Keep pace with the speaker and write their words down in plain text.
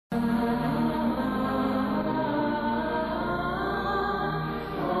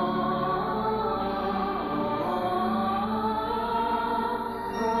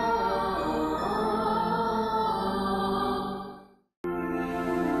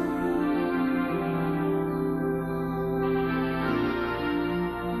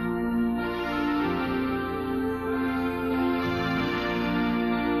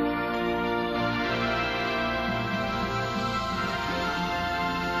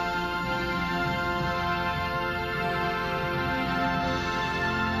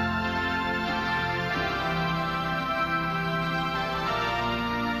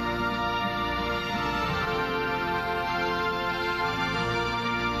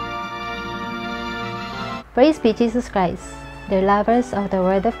Praise be Jesus Christ. Dear lovers of the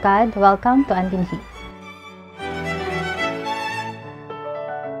Word of God, welcome to Binhi.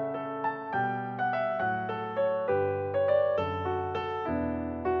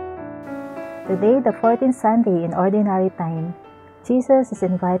 Today, the 14th Sunday in Ordinary Time, Jesus is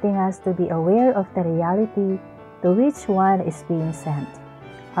inviting us to be aware of the reality to which one is being sent.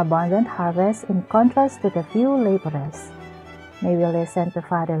 Abundant harvest in contrast to the few laborers. May we listen to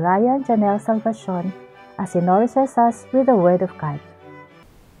Father Ryan Janelle Salvacion as he nourishes us with the Word of God.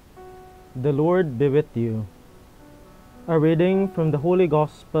 The Lord be with you. A reading from the Holy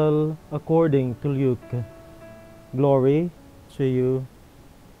Gospel according to Luke. Glory to you,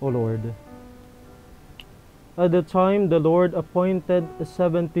 O Lord. At the time the Lord appointed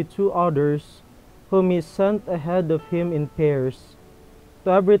 72 others, whom he sent ahead of him in pairs.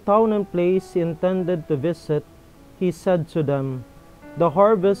 To every town and place he intended to visit, he said to them, "The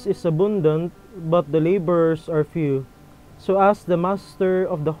harvest is abundant, but the laborers are few. So ask the master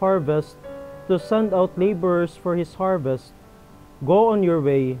of the harvest to send out laborers for his harvest. Go on your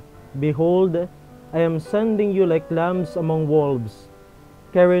way. Behold, I am sending you like lambs among wolves.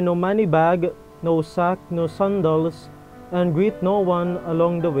 Carry no money bag, no sack, no sandals, and greet no one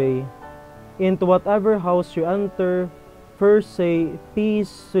along the way. Into whatever house you enter, first say,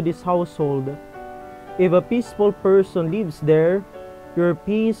 'Peace to this household.' If a peaceful person lives there, your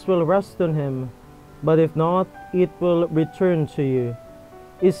peace will rest on him, but if not, it will return to you.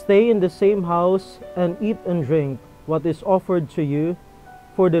 Stay in the same house and eat and drink what is offered to you,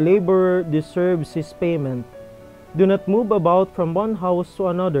 for the laborer deserves his payment. Do not move about from one house to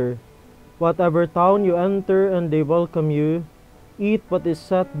another. Whatever town you enter and they welcome you, eat what is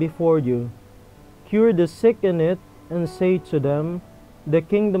set before you. Cure the sick in it, and say to them, 'The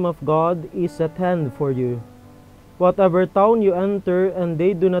kingdom of God is at hand for you.' Whatever town you enter and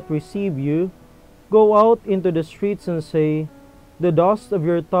they do not receive you, go out into the streets and say, 'The dust of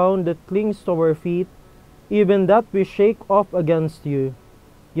your town that clings to our feet, even that we shake off against you.'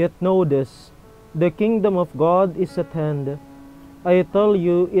 Yet know this, the kingdom of God is at hand. I tell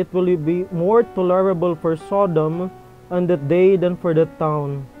you, it will be more tolerable for Sodom on that day than for that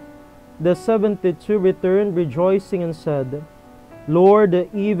town." The 72 returned rejoicing and said, "Lord,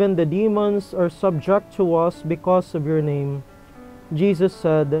 even the demons are subject to us because of your name." Jesus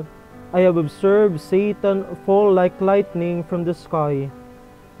said, "I have observed Satan fall like lightning from the sky.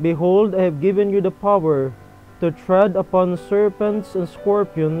 Behold, I have given you the power to tread upon serpents and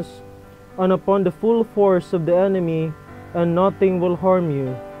scorpions, and upon the full force of the enemy, and nothing will harm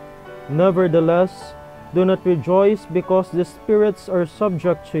you. Nevertheless, do not rejoice because the spirits are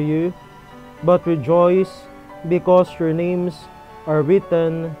subject to you, but rejoice because your names are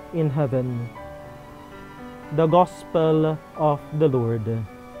written in heaven." The Gospel of the Lord.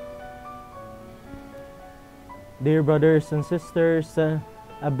 Dear brothers and sisters,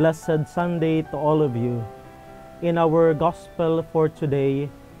 a blessed Sunday to all of you. In our Gospel for today,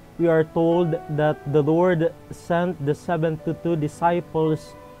 we are told that the Lord sent the 72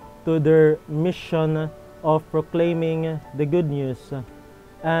 disciples to their mission of proclaiming the good news.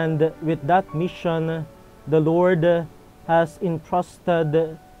 And with that mission, the Lord has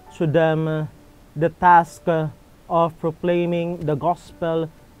entrusted to them the task of proclaiming the gospel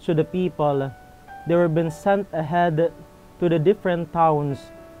to the people. They were been sent ahead to the different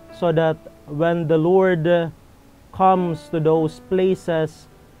towns so that when the Lord comes to those places,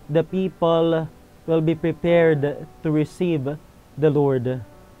 the people will be prepared to receive the Lord.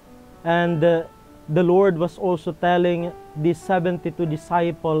 And the Lord was also telling these 72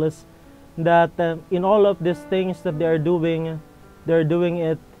 disciples that in all of these things that they're doing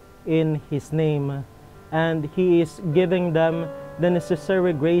it in His name. And He is giving them the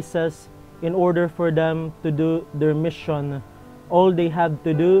necessary graces in order for them to do their mission. All they have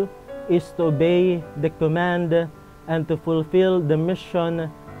to do is to obey the command and to fulfill the mission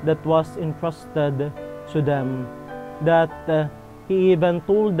that was entrusted to them. That He even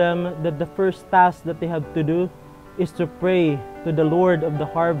told them that the first task that they have to do is to pray to the Lord of the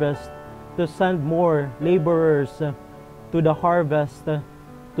harvest to send more laborers to the harvest,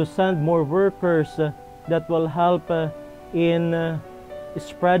 to send more workers that will help in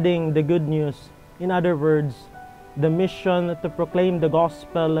spreading the good news. In other words, the mission to proclaim the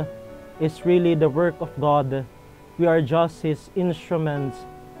gospel is really the work of God. We are just His instruments.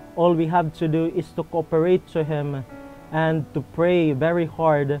 All we have to do is to cooperate to Him and to pray very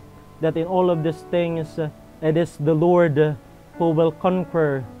hard that in all of these things, it is the Lord who will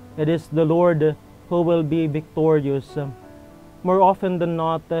conquer. It is the Lord who will be victorious. More often than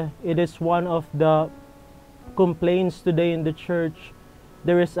not, it is one of the complaints today in the church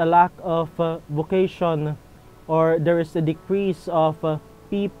there is a lack of vocation, or there is a decrease of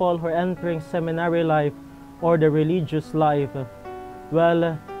people who are entering seminary life or the religious life,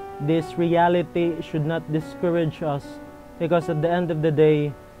 well, this reality should not discourage us, because at the end of the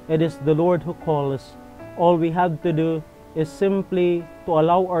day, it is the Lord who calls. All we have to do is simply to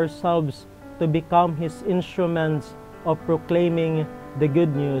allow ourselves to become His instruments of proclaiming the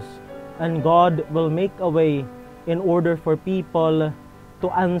good news. And God will make a way in order for people to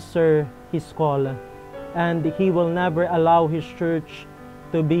answer His call. And He will never allow His church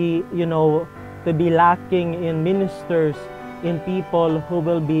to be, to be lacking in ministers, in people who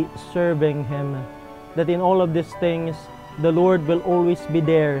will be serving Him. That in all of these things, the Lord will always be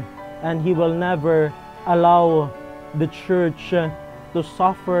there, and He will never allow the church to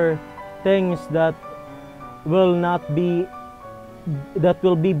suffer things that will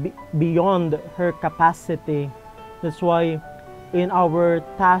be beyond her capacity. That's why in our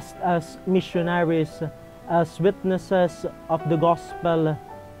task as missionaries, as witnesses of the gospel,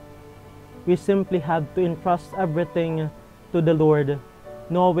 we simply have to entrust everything to the Lord,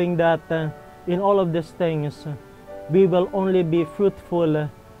 knowing that in all of these things, we will only be fruitful,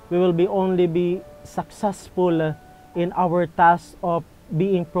 we will only be successful in our task of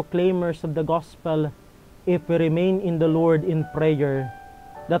being proclaimers of the gospel if we remain in the Lord in prayer.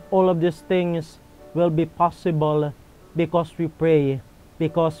 That all of these things will be possible because we pray,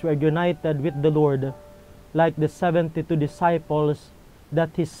 because we are united with the Lord, like the 72 disciples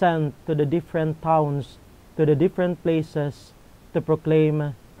that He sent to the different towns, to the different places to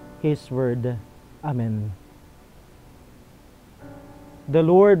proclaim His word. Amen. The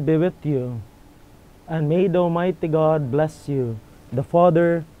Lord be with you, and may the Almighty God bless you, the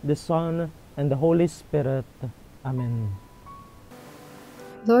Father, the Son, and the Holy Spirit. Amen.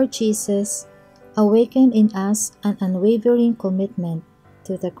 Lord Jesus, awaken in us an unwavering commitment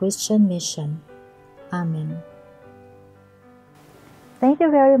to the Christian mission. Amen. Thank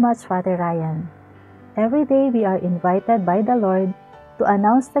you very much, Father Ryan. Every day we are invited by the Lord to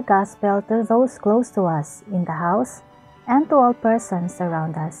announce the gospel to those close to us in the house and to all persons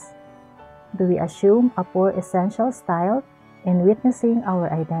around us. Do we assume a poor essential style in witnessing our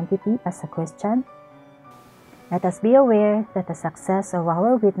identity as a Christian? Let us be aware that the success of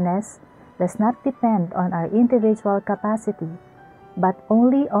our witness does not depend on our individual capacity, but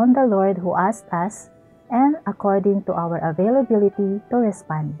only on the Lord who asked us and according to our availability to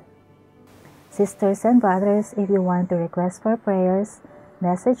respond. Sisters and brothers, if you want to request for prayers,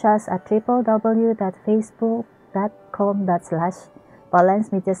 message us at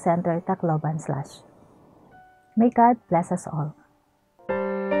www.facebook.com/Polands Media Center Tacloban/. May God bless us all.